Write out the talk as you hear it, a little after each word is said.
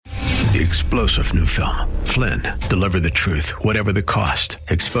The explosive new film, Flynn, deliver the truth, whatever the cost,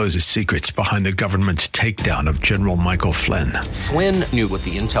 exposes secrets behind the government's takedown of General Michael Flynn. Flynn knew what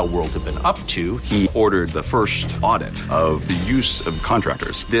the intel world had been up to. He ordered the first audit of the use of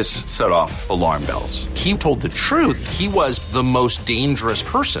contractors. This set off alarm bells. He told the truth. He was the most dangerous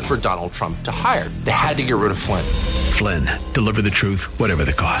person for Donald Trump to hire. They had to get rid of Flynn. Flynn, deliver the truth, whatever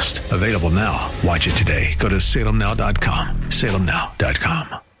the cost. Available now. Watch it today. Go to salemnow.com.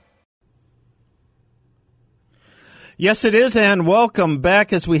 salemnow.com. Yes, it is, and welcome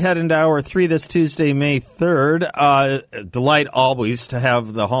back as we head into hour 3 this Tuesday, May 3rd. Delight always to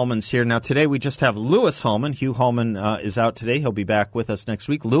have the Hallmans here. Now, today we just have Louis Hallman. Hugh Hallman is out today. He'll be back with us next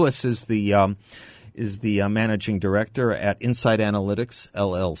week. Louis is the managing director at Inside Analytics,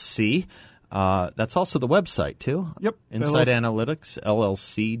 LLC. That's also the website, too. Yep.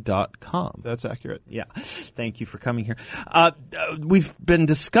 InsideAnalyticsLLC.com. That's accurate. Yeah. Thank you for coming here. We've been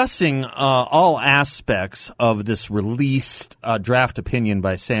discussing all aspects of this released draft opinion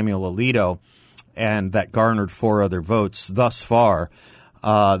by Samuel Alito, and that garnered 4 other votes thus far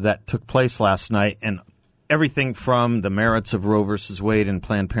that took place last night. And everything from the merits of Roe versus Wade and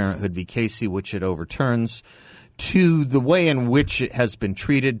Planned Parenthood v. Casey, which it overturns, to the way in which it has been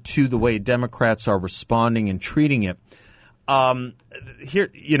treated, to the way Democrats are responding and treating it.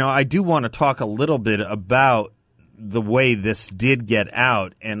 Here, I do want to talk a little bit about the way this did get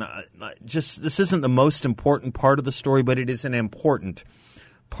out. And this isn't the most important part of the story, but it is an important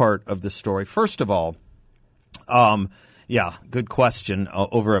part of the story. First of all, good question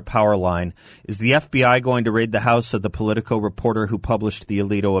over at Powerline. Is the FBI going to raid the house of the Politico reporter who published the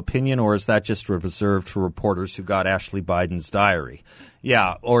Alito opinion, or is that just reserved for reporters who got Ashley Biden's diary?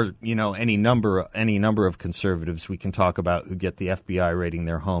 Yeah, or any number of conservatives we can talk about who get the FBI raiding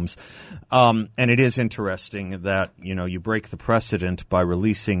their homes. And it is interesting that you break the precedent by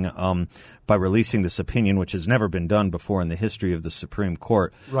releasing this opinion, which has never been done before in the history of the Supreme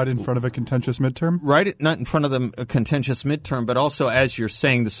Court. Right in front of a contentious midterm? Right, not in front of a contentious midterm, but also as you're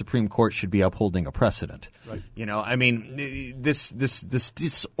saying, the Supreme Court should be upholding a precedent. Right. This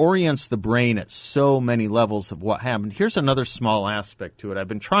disorients the brain at so many levels of what happened. Here's another small aspect to it. I've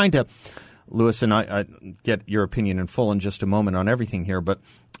been trying to, Louis, and I get your opinion in full in just a moment on everything here, but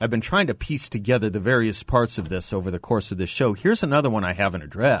I've been trying to piece together the various parts of this over the course of this show. Here's another one I haven't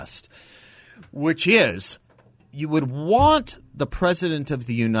addressed, which is you would want the President of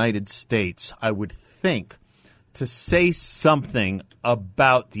the United States, I would think, to say something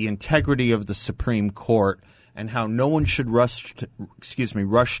about the integrity of the Supreme Court and how no one should rush to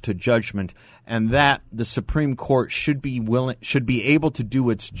judgment, and that the Supreme Court should be able to do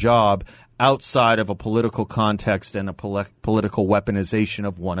its job outside of a political context and a political weaponization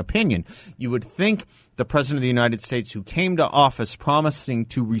of one opinion. You would think the President of the United States, who came to office promising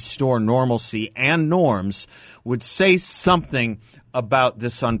to restore normalcy and norms, would say something about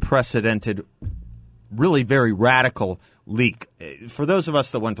this unprecedented, really very radical leak. For those of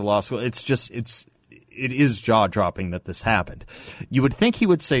us that went to law school, it is jaw-dropping that this happened. You would think he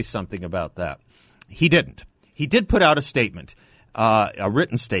would say something about that. He didn't. He did put out a statement, a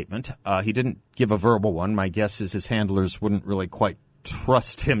written statement. He didn't give a verbal one. My guess is his handlers wouldn't really quite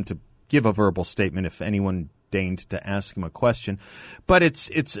trust him to give a verbal statement if anyone deigned to ask him a question. But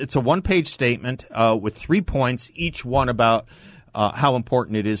it's a one-page statement with 3 points, each one about how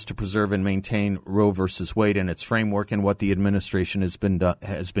important it is to preserve and maintain Roe versus Wade and its framework, and what the administration has been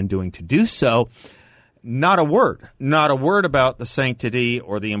doing to do so. Not a word about the sanctity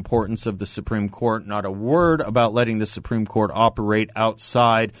or the importance of the Supreme Court. Not a word about letting the Supreme Court operate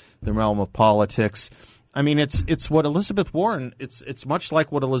outside the realm of politics. I mean, it's what Elizabeth Warren. It's much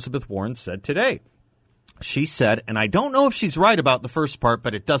like what Elizabeth Warren said today. She said, and I don't know if she's right about the first part,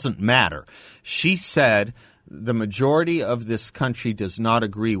 but it doesn't matter. She said the majority of this country does not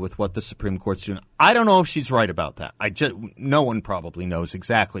agree with what the Supreme Court's doing. I don't know if she's right about that. No one probably knows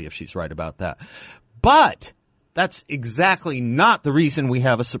exactly if she's right about that. But that's exactly not the reason we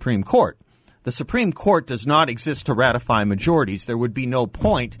have a Supreme Court. The Supreme Court does not exist to ratify majorities. There would be no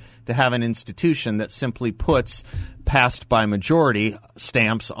point to have an institution that simply puts passed by majority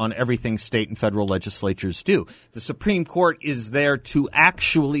stamps on everything state and federal legislatures do. The Supreme Court is there to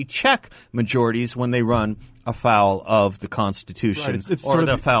actually check majorities when they run afoul of the Constitution, right, it's or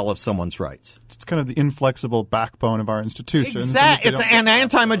afoul of someone's rights. It's kind of the inflexible backbone of our institutions. Exactly. It's an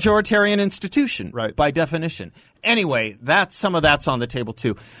anti-majoritarian institution, right, by definition. Anyway, some of that's on the table,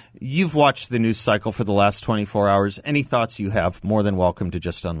 too. You've watched the news cycle for the last 24 hours. Any thoughts you have, more than welcome to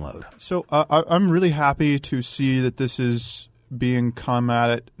just unload. So I'm really happy to see that this is being come at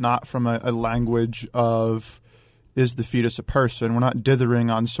it not from a language of is the fetus a person? We're not dithering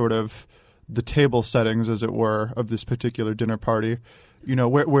on sort of the table settings, as it were, of this particular dinner party. You know,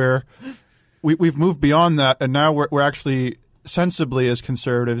 we've moved beyond that, and now we're actually sensibly, as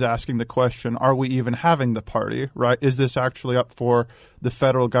conservatives, asking the question, are we even having the party, right? Is this actually up for the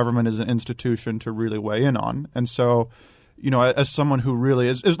federal government as an institution to really weigh in on? And so, you know, as someone who really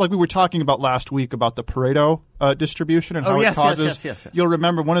is like we were talking about last week about the Pareto distribution and how it causes, yes. You'll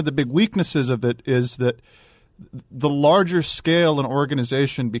remember one of the big weaknesses of it is that the larger scale an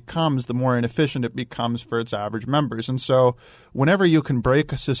organization becomes, the more inefficient it becomes for its average members. And so whenever you can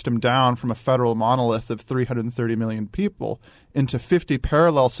break a system down from a federal monolith of 330 million people into 50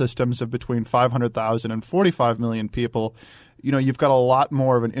 parallel systems of between 500,000 and 45 million people, you know, you've got a lot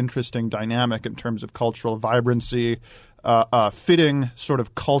more of an interesting dynamic in terms of cultural vibrancy, fitting sort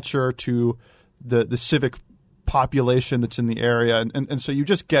of culture to the civic population that's in the area, and so you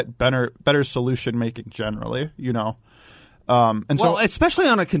just get better solution making generally, you know. So especially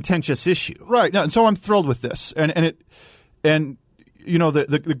on a contentious issue, right? No, and so I'm thrilled with this, and you know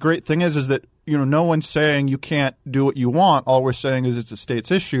the great thing is that, you know, no one's saying you can't do what you want. All we're saying is it's a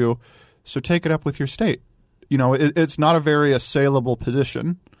state's issue, so take it up with your state. You know, it's not a very assailable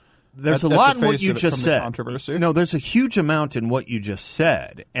position. There's a lot in what you just said. Controversy. No, there's a huge amount in what you just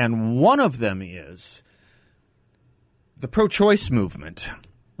said, and one of them is the pro-choice movement,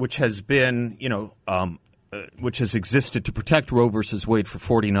 which has been, you know, which has existed to protect Roe versus Wade for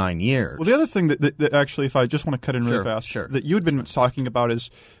 49 years. Well, the other thing that actually, if I just want to cut in really fast, that you had been talking about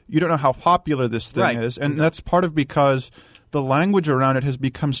is you don't know how popular this thing is, and that's part of because the language around it has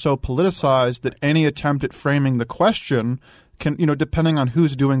become so politicized that any attempt at framing the question can, you know, depending on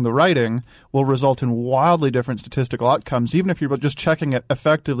who's doing the writing, will result in wildly different statistical outcomes, even if you're just checking at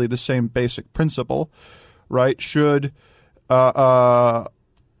effectively the same basic principle, right? Should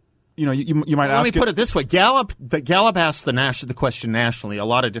you know, you might ask. Let me put it this way: Gallup asked the question nationally a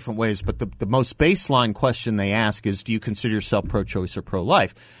lot of different ways, but the most baseline question they ask is, do you consider yourself pro-choice or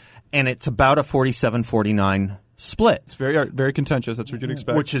pro-life? And it's about a 47-49 split. It's very contentious. That's what you'd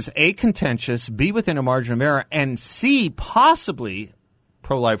expect. Which is A, contentious, B, within a margin of error, and C, possibly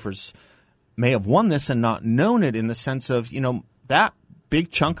pro-lifers may have won this and not known it, in the sense of, you know, that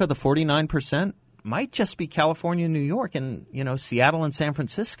big chunk of the 49% might just be California, New York, and, you know, Seattle and San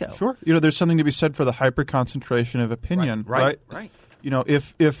Francisco. Sure. You know, there's something to be said for the hyper-concentration of opinion, right? You know,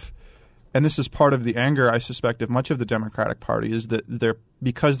 if and this is part of the anger, I suspect, of much of the Democratic Party, is that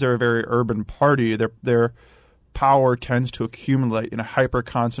because they're a very urban party, their power tends to accumulate in a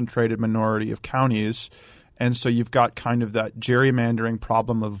hyper-concentrated minority of counties. And so you've got kind of that gerrymandering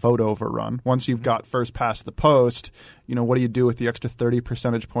problem of vote overrun. Once you've got first past the post, you know, what do you do with the extra 30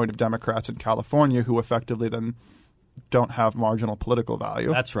 percentage point of Democrats in California who effectively then don't have marginal political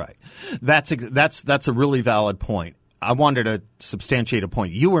value? That's right. That's a really valid point. I wanted to substantiate a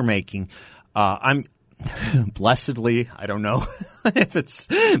point you were making. I'm blessedly, I don't know if it's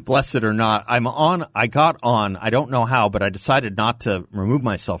blessed or not. I got on, I don't know how, but I decided not to remove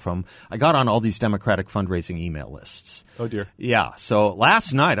myself from. I got on all these Democratic fundraising email lists. Oh, dear. Yeah. So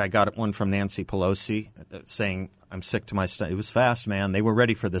last night I got one from Nancy Pelosi saying, I'm sick to my stomach. It was fast, man. They were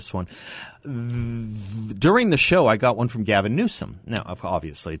ready for this one. During the show, I got one from Gavin Newsom. Now,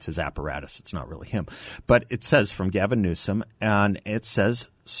 obviously, it's his apparatus. It's not really him. But it says from Gavin Newsom, and it says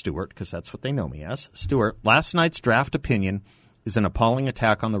Stewart, because that's what they know me as. Stewart, last night's draft opinion is an appalling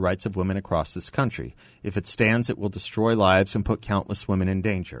attack on the rights of women across this country. If it stands, it will destroy lives and put countless women in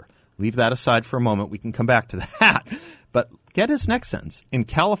danger. Leave that aside for a moment. We can come back to that. But get his next sentence. In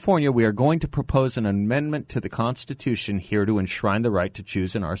California, we are going to propose an amendment to the Constitution here to enshrine the right to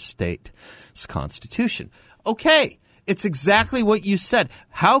choose in our state's Constitution. Okay. It's exactly what you said.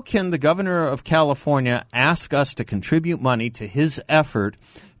 How can the governor of California ask us to contribute money to his effort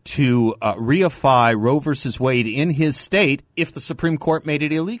to reify Roe versus Wade in his state if the Supreme Court made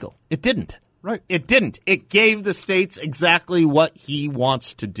it illegal? It didn't. Right. It didn't. It gave the states exactly what he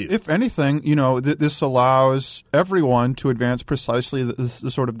wants to do. If anything, you know, this allows everyone to advance precisely the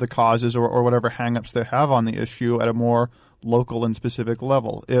sort of the causes or whatever hang-ups they have on the issue at a more local and specific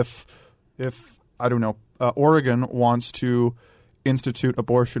level. If I don't know, Oregon wants to institute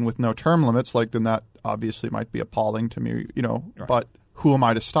abortion with no term limits, then that obviously might be appalling to me, you know, right. But who am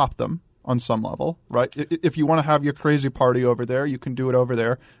I to stop them? On some level, right? If you want to have your crazy party over there, you can do it over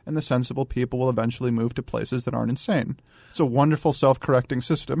there, and the sensible people will eventually move to places that aren't insane. It's a wonderful self-correcting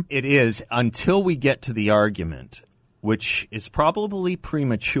system. It is, until we get to the argument, which is probably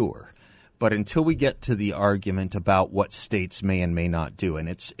premature, But until we get to the argument about what states may and may not do, and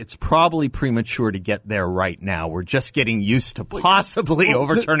it's probably premature to get there right now. We're just getting used to possibly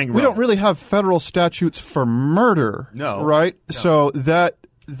overturning Roe. We don't really have federal statutes for murder, right? No. So that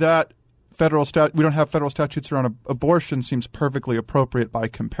federal we don't have federal statutes around abortion seems perfectly appropriate by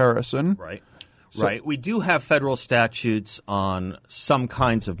comparison. Right. Right. We do have federal statutes on some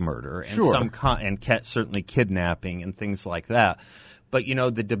kinds of murder and certainly kidnapping and things like that. But,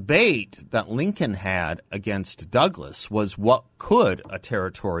 the debate that Lincoln had against Douglas was what could a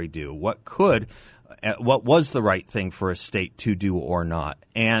territory do? What was the right thing for a state to do or not?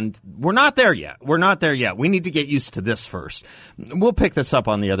 And we're not there yet. We need to get used to this first. We'll pick this up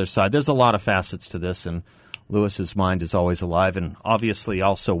on the other side. There's a lot of facets to this, and Lewis's mind is always alive and obviously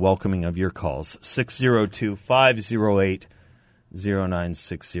also welcoming of your calls.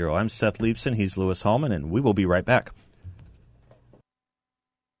 602-508-0960. I'm Seth Leibson. He's Lewis Hallman, and we will be right back.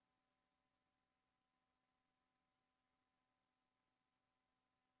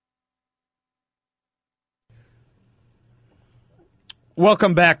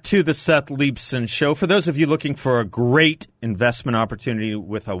 Welcome back to the Seth Leibson Show. For those of you looking for a great investment opportunity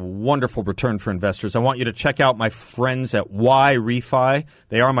with a wonderful return for investors, I want you to check out my friends at Y-Refi.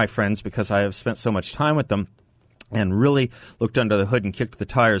 They are my friends because I have spent so much time with them and really looked under the hood and kicked the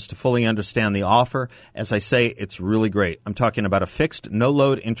tires to fully understand the offer. As I say, it's really great. I'm talking about a fixed,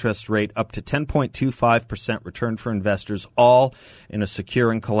 no-load interest rate up to 10.25% return for investors, all in a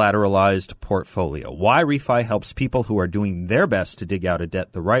secure and collateralized portfolio. Y-Refi helps people who are doing their best to dig out a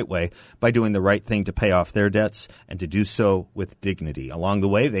debt the right way by doing the right thing to pay off their debts and to do so with dignity. Along the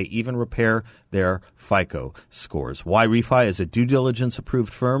way, they even repair their FICO scores. Y-Refi is a due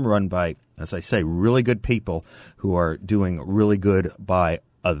diligence-approved firm run by, as I say, really good people who are doing really good by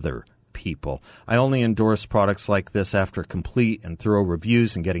other people. I only endorse products like this after complete and thorough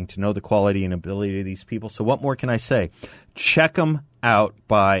reviews and getting to know the quality and ability of these people. So what more can I say? Check them out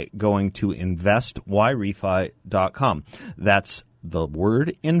by going to investyrefi.com. That's the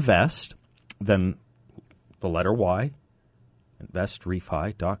word invest, then the letter Y,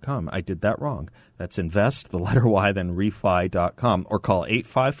 investrefi.com. I did that wrong. That's invest, the letter Y, then refi.com, or call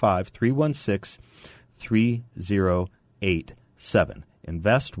 855-316-3087.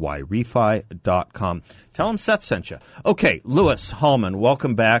 InvestYRefi.com. Tell them Seth sent you. Okay, Lewis Hallman,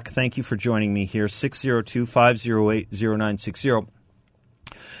 welcome back. Thank you for joining me here, 602-508-0960.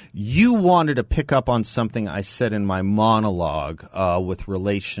 You wanted to pick up on something I said in my monologue with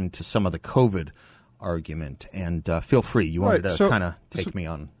relation to some of the COVID argument, and feel free. You wanted to kind of take me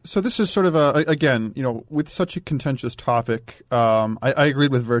on. So this is sort of again, with such a contentious topic, I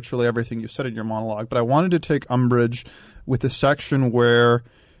agreed with virtually everything you said in your monologue, but I wanted to take umbrage with the section where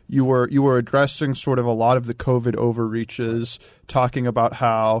you were addressing sort of a lot of the COVID overreaches, talking about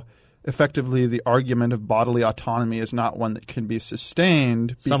how effectively the argument of bodily autonomy is not one that can be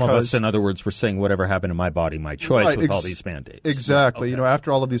sustained. Some of us, in other words, were saying whatever happened to my body, my choice, with all these mandates. Exactly. Okay.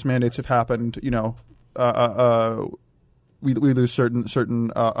 After all of these mandates have happened, we lose certain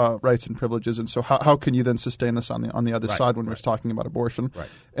rights and privileges, and so how can you then sustain this on the other side when we're talking about abortion? Right.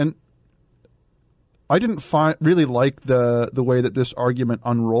 And I didn't really like the way that this argument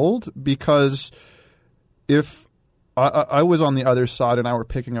unrolled, because if I was on the other side and I were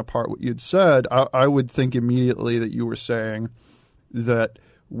picking apart what you'd said, I would think immediately that you were saying that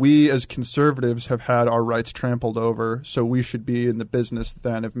we as conservatives have had our rights trampled over, so we should be in the business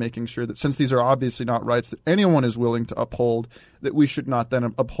then of making sure that, since these are obviously not rights that anyone is willing to uphold, that we should not then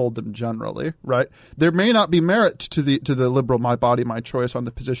uphold them generally, right? There may not be merit to the liberal "my body, my choice" on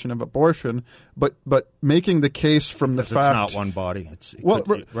the position of abortion, but making the case from the fact it's not one body.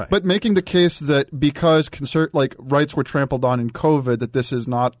 But making the case that because rights were trampled on in COVID, that this is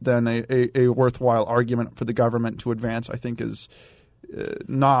not then a worthwhile argument for the government to advance, I think is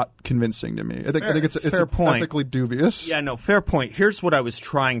not convincing to me. I think it's ethically dubious. Yeah, no, fair point. Here's what I was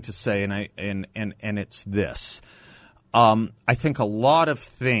trying to say, and it's this. I think a lot of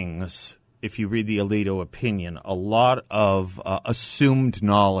things, if you read the Alito opinion, a lot of assumed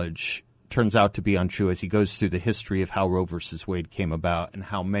knowledge turns out to be untrue as he goes through the history of how Roe versus Wade came about and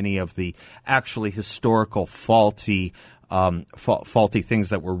how many of the actually historical faulty things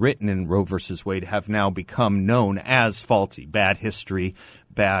that were written in Roe versus Wade have now become known as faulty, bad history,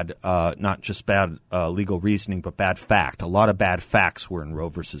 bad not just bad legal reasoning, but bad fact. A lot of bad facts were in Roe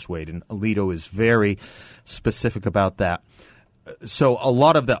versus Wade, and Alito is very specific about that. So a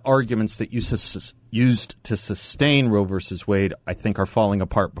lot of the arguments that used to sustain Roe versus Wade, I think, are falling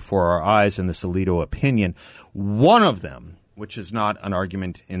apart before our eyes in this Alito opinion. One of them, which is not an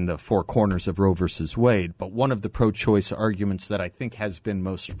argument in the four corners of Roe versus Wade, but one of the pro-choice arguments that I think has been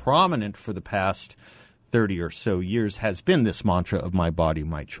most prominent for the past 30 or so years has been this mantra of my body,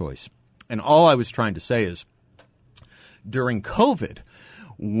 my choice. And all I was trying to say is during COVID,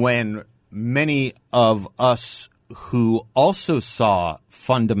 when many of us who also saw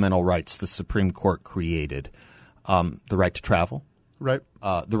fundamental rights the Supreme Court created, the right to travel, Right.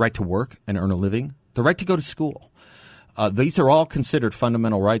 The right to work and earn a living, the right to go to school. These are all considered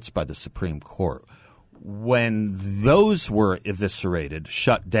fundamental rights by the Supreme Court. When those were eviscerated,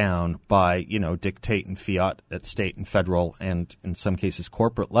 shut down by, dictate and fiat at state and federal and in some cases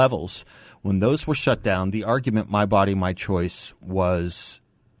corporate levels, when those were shut down, the argument "my body, my choice" was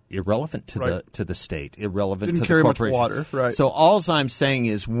irrelevant to the state, irrelevant Didn't to carry the much corporation. water, right? So all I'm saying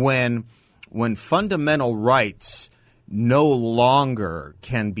is when fundamental rights no longer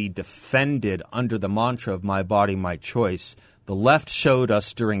can be defended under the mantra of "my body, my choice," the left showed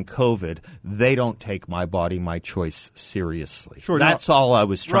us during COVID they don't take "my body, my choice" seriously. Sure, That's all I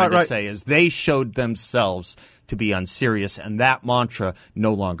was trying to right. say is they showed themselves to be unserious, and that mantra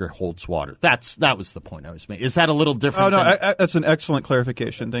no longer holds water. That was the point I was making. Is that a little different? Oh, no, that's an excellent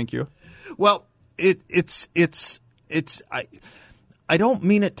clarification. Thank you. Well, it's I don't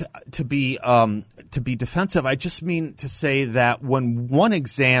mean it to be defensive. I just mean to say that when one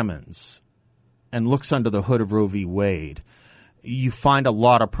examines and looks under the hood of Roe v. Wade, you find a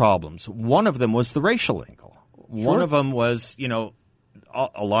lot of problems. One of them was the racial angle. One of them was,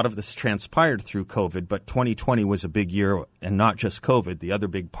 a lot of this transpired through COVID, but 2020 was a big year, and not just COVID. The other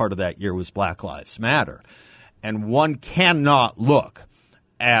big part of that year was Black Lives Matter. And one cannot look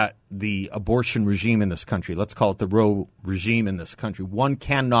at the abortion regime in this country, let's call it the Roe regime in this country, one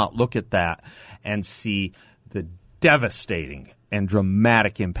cannot look at that and see the devastating and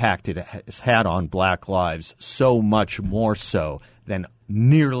dramatic impact it has had on black lives, so much more so than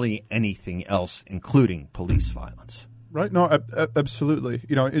nearly anything else, including police violence. Right. No, absolutely.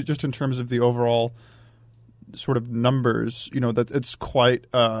 Just in terms of the overall sort of numbers, that it's quite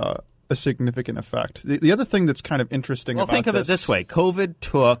a significant effect. The other thing that's kind of interesting about think of it this way. COVID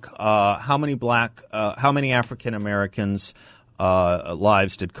took how many African Americans'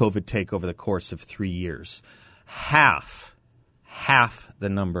 lives did COVID take over the course of 3 years? Half the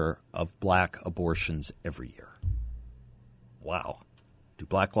number of black abortions every year. Wow. Do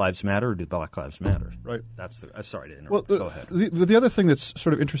Black Lives Matter or do Black Lives Matter? Right. Sorry to interrupt. Go ahead. The other thing that's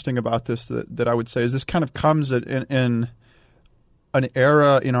sort of interesting about this that I would say is this kind of comes in an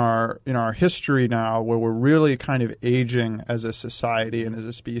era in our history now where we're really kind of aging as a society and as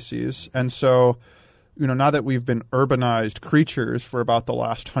a species. And so, now that we've been urbanized creatures for about the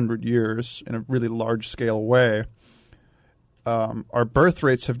last 100 years in a really large scale way, our birth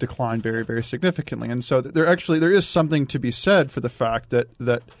rates have declined very, very significantly. And so there is something to be said for the fact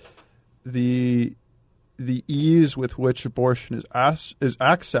that the ease with which abortion is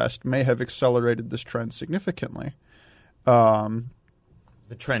accessed may have accelerated this trend significantly. The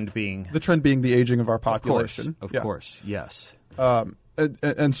trend being the aging of our population. Of course, yes.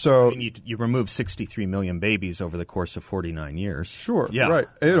 And so you remove 63 million babies over the course of 49 years. Sure, yeah. Right.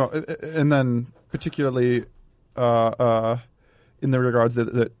 And then particularly in the regards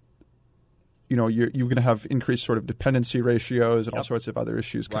that you're going to have increased sort of dependency ratios and all sorts of other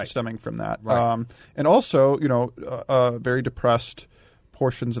issues stemming from that. Right. And also, very depressed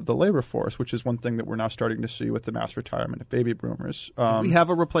portions of the labor force, which is one thing that we're now starting to see with the mass retirement of baby boomers. Do we have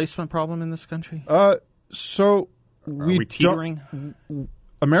a replacement problem in this country? So Are we teetering?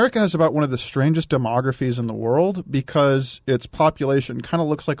 America has about one of the strangest demographies in the world because its population kind of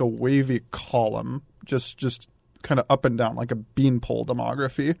looks like a wavy column, just kind of up and down, like a beanpole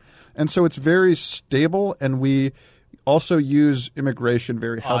demography. And so it's very stable, and we also use immigration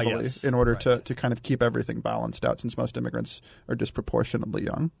very heavily in order to kind of keep everything balanced out, since most immigrants are disproportionately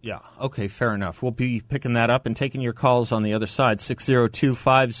young. Yeah. Okay, fair enough. We'll be picking that up and taking your calls on the other side,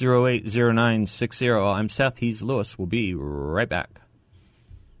 602-508-0960. I'm Seth. He's Lewis. We'll be right back.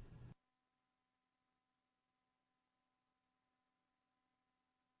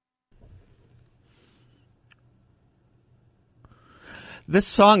 This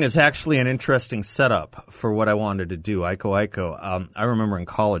song is actually an interesting setup for what I wanted to do, Iko Iko. I remember in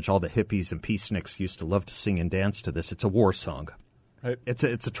college all the hippies and peaceniks used to love to sing and dance to this. It's a war song. Right. It's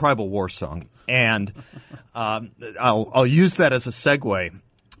a tribal war song. And I'll use that as a segue.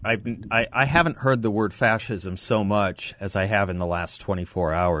 I haven't heard the word fascism so much as I have in the last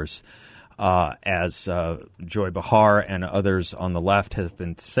 24 hours. As Joy Behar and others on the left have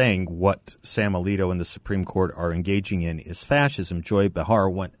been saying, what Sam Alito and the Supreme Court are engaging in is fascism. Joy Behar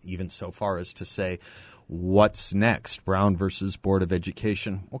went even so far as to say, What's next? Brown versus Board of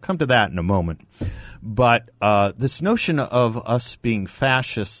Education. We'll come to that in a moment. But this notion of us being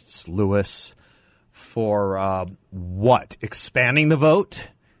fascists, Lewis, for what? Expanding the vote?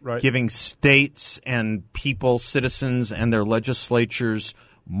 Right. Giving states and people, citizens, and their legislatures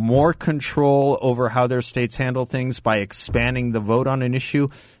more control over how their states handle things by expanding the vote on an issue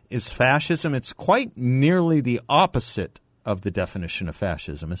is fascism. It's quite nearly the opposite of the definition of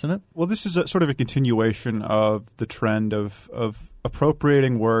fascism, isn't it? Well, this is sort of a continuation of the trend of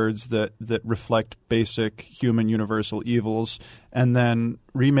appropriating words that reflect basic human universal evils and then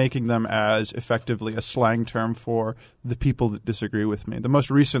remaking them as effectively a slang term for the people that disagree with me. The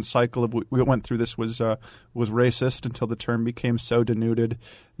most recent cycle of we went through this was racist until the term became so denuded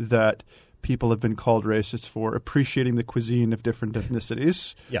that people have been called racist for appreciating the cuisine of different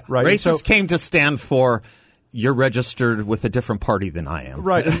ethnicities. Yeah, right. Racist came to stand for you're registered with a different party than I am.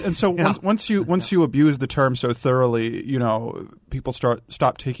 Right. And so once you abuse the term so thoroughly, people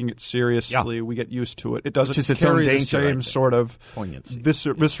stop taking it seriously. Yeah. We get used to it. It doesn't carry the same sort of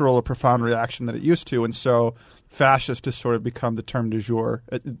visceral or profound reaction that it used to. And so fascist has sort of become the term du jour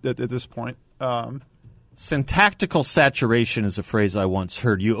at this point. Syntactical saturation is a phrase I once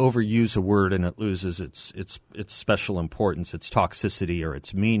heard. You overuse a word and it loses its special importance, its toxicity, or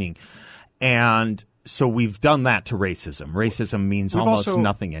its meaning. And so we've done that to racism. Racism means almost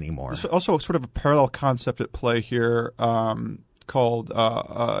nothing anymore. There's also sort of a parallel concept at play here called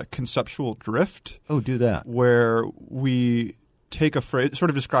conceptual drift. Oh, do that. Where we take a phrase, it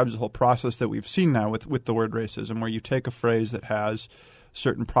sort of describes the whole process that we've seen now with the word racism, where you take a phrase that has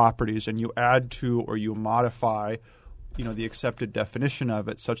certain properties and you add to or you modify the accepted definition of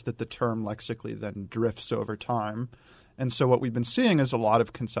it such that the term lexically then drifts over time. And so what we've been seeing is a lot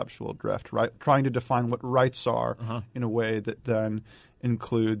of conceptual drift, right? Trying to define what rights are in a way that then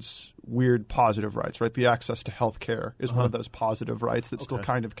includes weird positive rights, right? The access to health care is one of those positive rights that still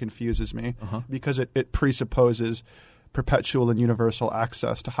kind of confuses me because it presupposes perpetual and universal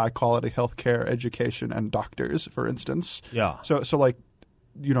access to high-quality health care, education, and doctors, for instance. Yeah. So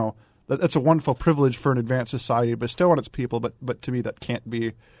that's a wonderful privilege for an advanced society, but still on its people. But to me, that can't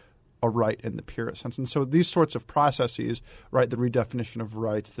be a right in the purest sense. And so these sorts of processes, right, the redefinition of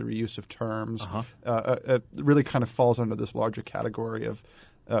rights, the reuse of terms, really kind of falls under this larger category of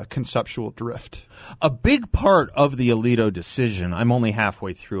conceptual drift. A big part of the Alito decision, I'm only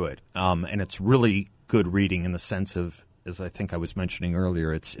halfway through it, and it's really good reading in the sense of, as I think I was mentioning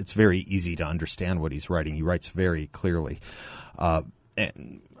earlier, it's very easy to understand what he's writing. He writes very clearly.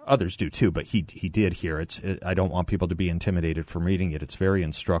 And others do too, but he did here. I don't want people to be intimidated from reading it. It's very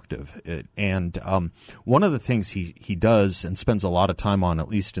instructive. And one of the things he does and spends a lot of time on, at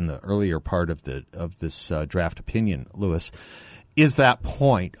least in the earlier part of this draft opinion, Lewis, is that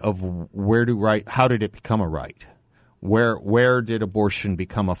point of how did it become a right? Where did abortion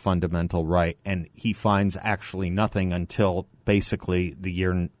become a fundamental right? And he finds actually nothing until basically the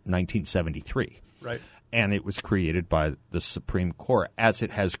year 1973. Right. And it was created by the Supreme Court, as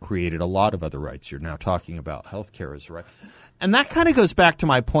it has created a lot of other rights. You're now talking about health care as a right. And that kind of goes back to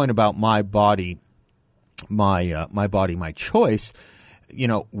my point about my body, my choice.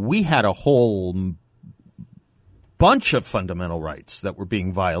 We had a whole bunch of fundamental rights that were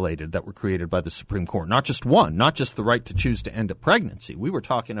being violated that were created by the Supreme Court. Not just one, not just the right to choose to end a pregnancy. We were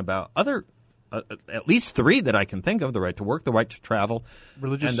talking about other at least three that I can think of: the right to work, the right to travel,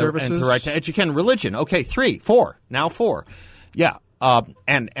 religious services, and the right to educate and religion. Okay, now four. Yeah.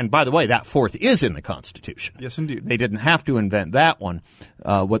 And by the way, that fourth is in the Constitution. Yes, indeed. They didn't have to invent that one.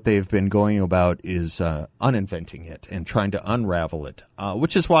 What they've been going about is uninventing it and trying to unravel it,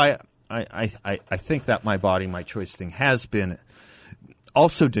 which is why I think that my body, my choice thing has been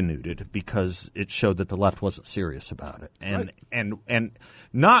also denuded, because it showed that the left wasn't serious about it. And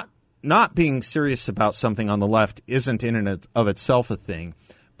not being serious about something on the left isn't in and of itself a thing,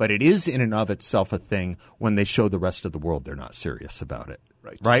 but it is in and of itself a thing when they show the rest of the world they're not serious about it.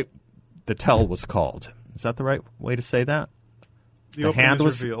 Right? The tell was called. Is that the right way to say that? The opening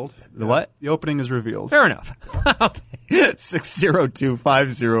is revealed. The what? The opening is revealed. Fair enough.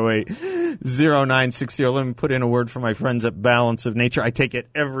 602-508-0960. Let me put in a word for my friends at Balance of Nature. I take it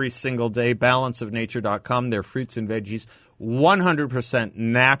every single day. Balanceofnature.com. Their fruits and veggies, 100%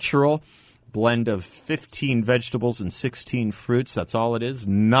 natural. Blend of 15 vegetables and 16 fruits. That's all it is.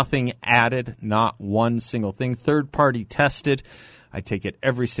 Nothing added. Not one single thing. Third-party tested. I take it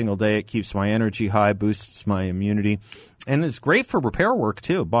every single day. It keeps my energy high, boosts my immunity, and it's great for repair work,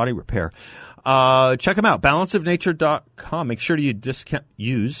 too, body repair. Check them out, balanceofnature.com. Make sure to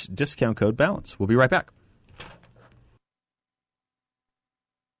use discount code BALANCE. We'll be right back.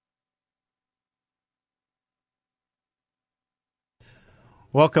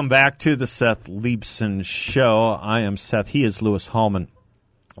 Welcome back to the Seth Leibsohn Show. I am Seth. He is Louis Hallman.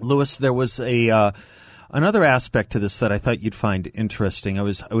 Louis, there was another aspect to this that I thought you'd find interesting. I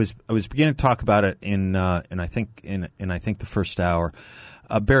was beginning to talk about it in I think the first hour.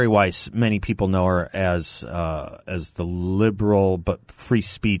 Barry Weiss, many people know her as the liberal but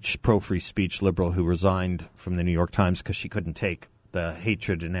pro free speech liberal who resigned from the New York Times because she couldn't take the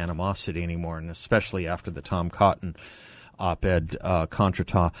hatred and animosity anymore, and especially after the Tom Cotton op-ed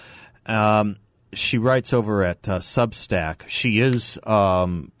contretemps. She writes over at Substack. She is,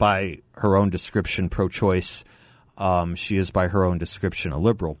 by her own description, pro-choice. She is, by her own description, a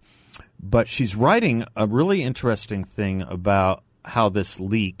liberal. But she's writing a really interesting thing about how this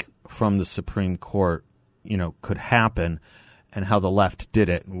leak from the Supreme Court, could happen, and how the left did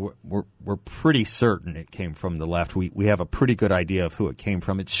it. We're pretty certain it came from the left. We have a pretty good idea of who it came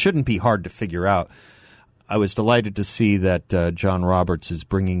from. It shouldn't be hard to figure out. I was delighted to see that John Roberts is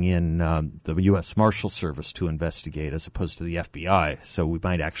bringing in the U.S. Marshal Service to investigate as opposed to the FBI, so we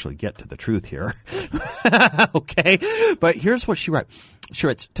might actually get to the truth here. Okay? But here's what she writes. She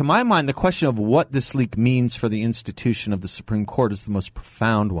writes, to my mind, the question of what this leak means for the institution of the Supreme Court is the most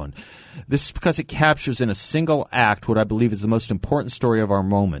profound one. This is because it captures in a single act what I believe is the most important story of our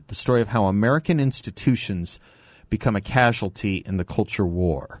moment, the story of how American institutions become a casualty in the culture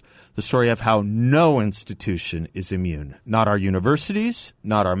war. The story of how no institution is immune. Not our universities,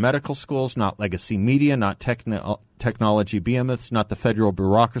 not our medical schools, not legacy media, not technology behemoths, not the federal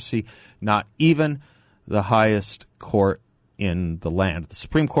bureaucracy, not even the highest court in the land. The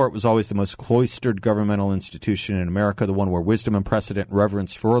Supreme Court was always the most cloistered governmental institution in America, the one where wisdom and precedent and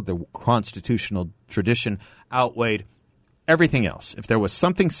reverence for the constitutional tradition outweighed everything else. If there was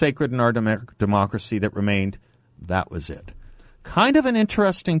something sacred in our democracy that remained, that was it. Kind of an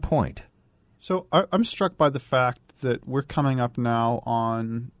interesting point. So I'm struck by the fact that we're coming up now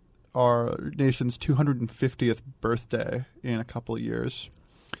on our nation's 250th birthday in a couple of years.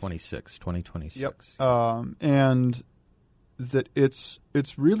 2026. Yep. And that it's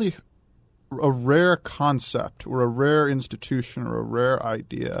really a rare concept or a rare institution or a rare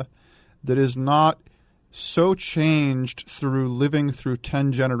idea that is not so changed through living through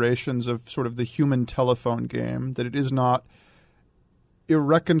 10 generations of sort of the human telephone game that it is not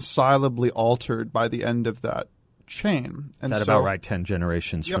irreconcilably altered by the end of that chain. And is that about right? 10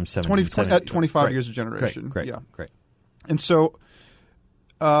 generations from 1770? At 25 years a generation. Great. And so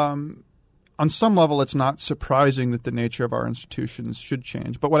on some level, it's not surprising that the nature of our institutions should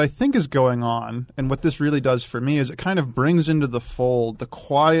change. But what I think is going on, and what this really does for me, is it kind of brings into the fold the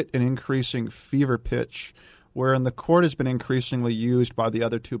quiet and increasing fever pitch wherein the court has been increasingly used by the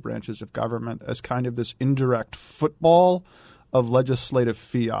other two branches of government as kind of this indirect football of legislative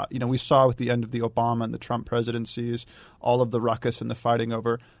fiat. We saw with the end of the Obama and the Trump presidencies, all of the ruckus and the fighting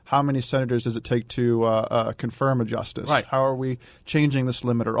over how many senators does it take to confirm a justice? Right. How are we changing this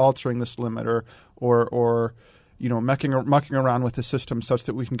limit or altering this limit or mucking around with the system such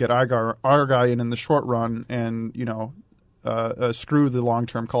that we can get our guy in the short run and, screw the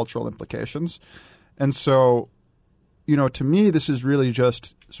long-term cultural implications. And so, to me, this is really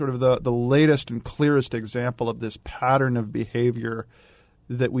just sort of the latest and clearest example of this pattern of behavior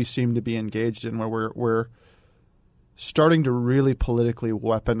that we seem to be engaged in, where we're starting to really politically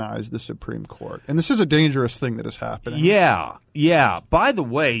weaponize the Supreme Court. And this is a dangerous thing that is happening. Yeah. By the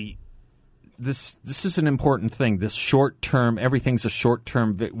way, this is an important thing. This short term, everything's a short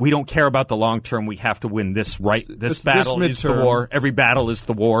term. We don't care about the long term. We have to win this This battle is the war. Every battle is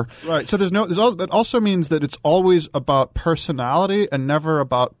the war. Right. So that also means that it's always about personality and never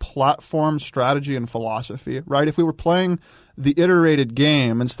about platform, strategy, and philosophy. Right. If we were playing the iterated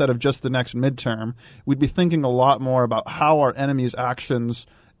game instead of just the next midterm, we'd be thinking a lot more about how our enemies' actions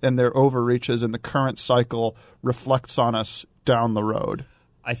and their overreaches in the current cycle reflects on us down the road.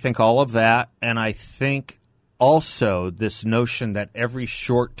 I think all of that, and I think also this notion that every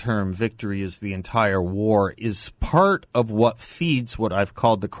short-term victory is the entire war is part of what feeds what I've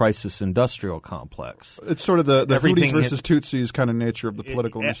called the crisis industrial complex. It's sort of the Houthis versus Tutsis kind of nature of the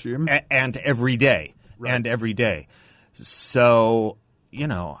political machine. And every day. Right. And every day. So,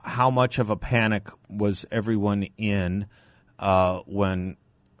 how much of a panic was everyone in when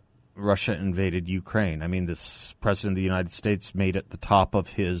Russia invaded Ukraine? I mean, this president of the United States made it the top of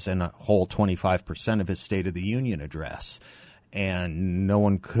his and a whole 25% of his State of the Union address. And no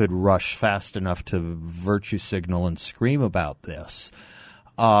one could rush fast enough to virtue signal and scream about this.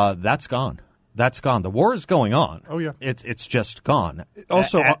 That's gone. That's gone. The war is going on. Oh, yeah. It's just gone.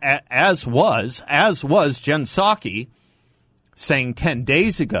 Also, as was Jen Psaki saying 10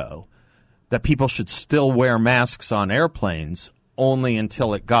 days ago that people should still wear masks on airplanes only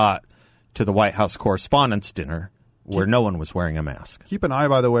until it got to the White House Correspondents' Dinner, where no one was wearing a mask. Keep an eye,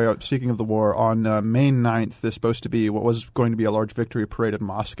 by the way, speaking of the war, on May 9th, there's supposed to be what was going to be a large victory parade in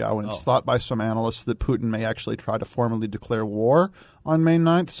Moscow, and it's thought by some analysts that Putin may actually try to formally declare war on May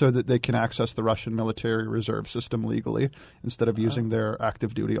 9th so that they can access the Russian military reserve system legally instead of using their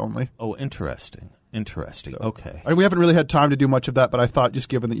active duty only. Oh, interesting. Interesting. So, okay. We haven't really had time to do much of that, but I thought just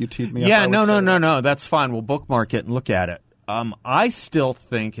given that you teed me up. Yeah, no. That's fine. We'll bookmark it and look at it. I still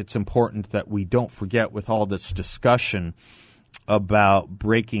think it's important that we don't forget, with all this discussion about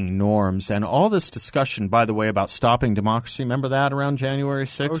breaking norms and all this discussion, by the way, about stopping democracy. Remember that around January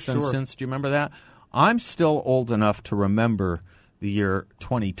 6th? Oh, sure. And since, do you remember that? I'm still old enough to remember the year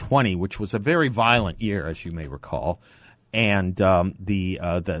 2020, which was a very violent year, as you may recall. And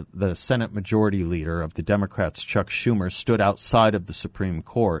the Senate Majority Leader of the Democrats, Chuck Schumer, stood outside of the Supreme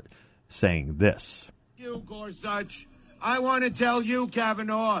Court saying this. You, Gorsuch. I want to tell you,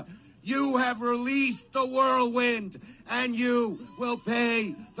 Kavanaugh, you have released the whirlwind, and you will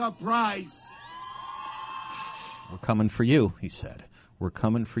pay the price. We're coming for you, he said. We're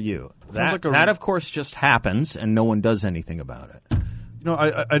coming for you. That, of course, just happens, and no one does anything about it. You know,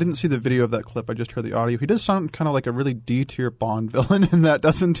 I didn't see the video of that clip. I just heard the audio. He does sound kind of like a really D-tier Bond villain in that,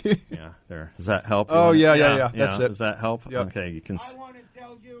 doesn't he? Yeah, there. Does that help? Oh, yeah. That's it. Does that help? Yep. Okay, you can. I want to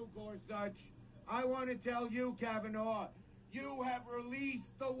tell you, Gorsuch. I want to tell you, Kavanaugh, you have released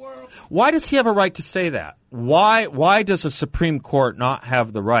the world. Why does he have a right to say that? Why does a Supreme Court not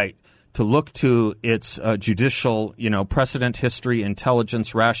have the right to look to its judicial, precedent, history,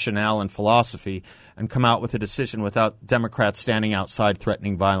 intelligence, rationale, and philosophy and come out with a decision without Democrats standing outside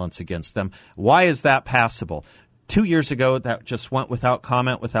threatening violence against them? Why is that passable? 2 years ago, that just went without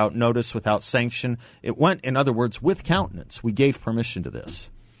comment, without notice, without sanction. It went, in other words, with countenance. We gave permission to this.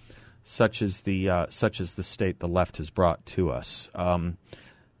 Such is the state the left has brought to us.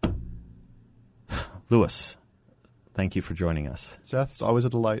 Louis, thank you for joining us. Seth, it's always a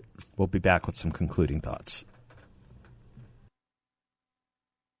delight. We'll be back with some concluding thoughts.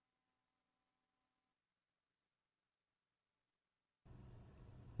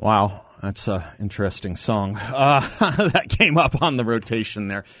 Wow, that's an interesting song. That came up on the rotation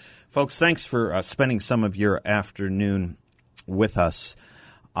there. Folks, thanks for spending some of your afternoon with us.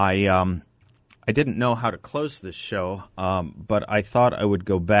 I didn't know how to close this show, but I thought I would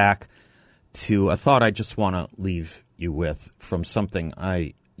go back to a thought I just want to leave you with from something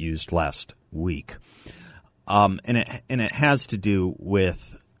I used last week. And it has to do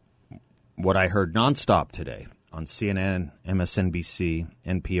with what I heard nonstop today on CNN, MSNBC,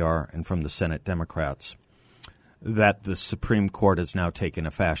 NPR, and from the Senate Democrats, that the Supreme Court has now taken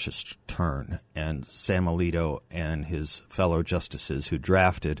a fascist turn, and Sam Alito and his fellow justices who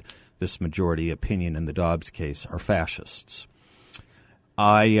drafted this majority opinion in the Dobbs case are fascists.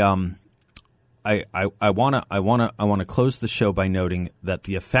 I want to close the show by noting that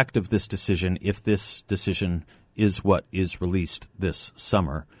the effect of this decision, if this decision is what is released this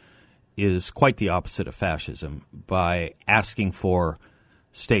summer, is quite the opposite of fascism, by asking for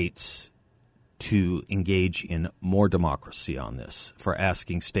states to engage in more democracy on this, for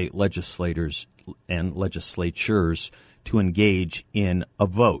asking state legislators and legislatures to engage in a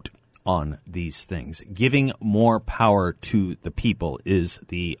vote on these things. Giving more power to the people is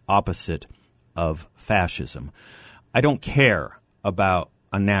the opposite of fascism. I don't care about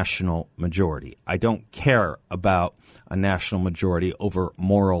a national majority. I don't care about a national majority over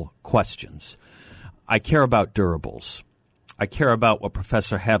moral questions. I care about durables. I care about what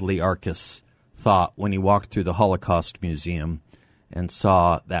Professor Hadley Arkus thought when he walked through the Holocaust Museum and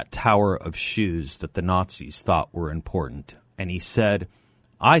saw that tower of shoes that the Nazis thought were important. And he said,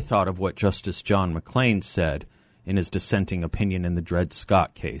 I thought of what Justice John McClain said in his dissenting opinion in the Dred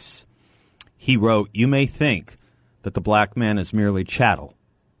Scott case. He wrote, "You may think that the black man is merely chattel,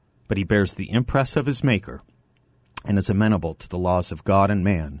 but he bears the impress of his maker and is amenable to the laws of God and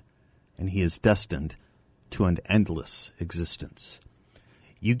man, and he is destined to an endless existence."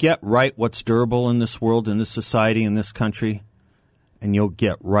 You get right what's durable in this world, in this society, in this country, and you'll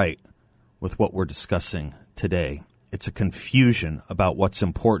get right with what we're discussing today. It's a confusion about what's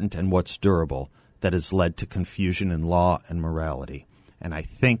important and what's durable that has led to confusion in law and morality. And I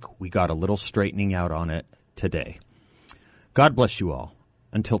think we got a little straightening out on it today. God bless you all.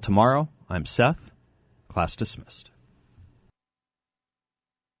 Until tomorrow, I'm Seth. Class dismissed.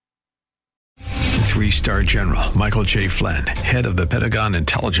 3-star general Michael J. Flynn, head of the Pentagon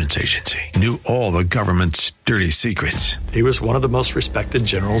Intelligence Agency, knew all the government's dirty secrets. He was one of the most respected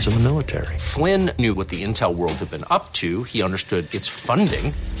generals in the military. Flynn knew what the intel world had been up to. He understood its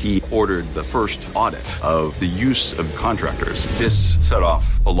funding. He ordered the first audit of the use of contractors. This set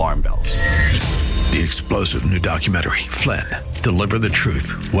off alarm bells. The explosive new documentary, Flynn, Deliver the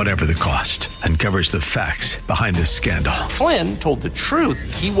Truth, Whatever the Cost, uncovers the facts behind this scandal. Flynn told the truth.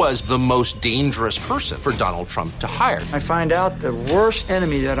 He was the most dangerous person for Donald Trump to hire. I find out the worst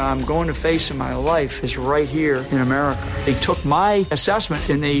enemy that I'm going to face in my life is right here in America. They took my assessment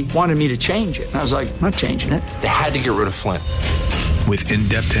and they wanted me to change it. And I was like, I'm not changing it. They had to get rid of Flynn. With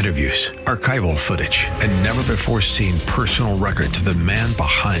in-depth interviews, archival footage, and never-before-seen personal records of the man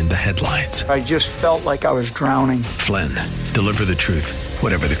behind the headlines. I just felt like I was drowning. Flynn, Deliver the Truth,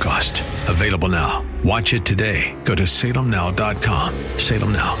 Whatever the Cost. Available now. Watch it today. Go to salemnow.com.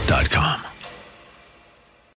 salemnow.com.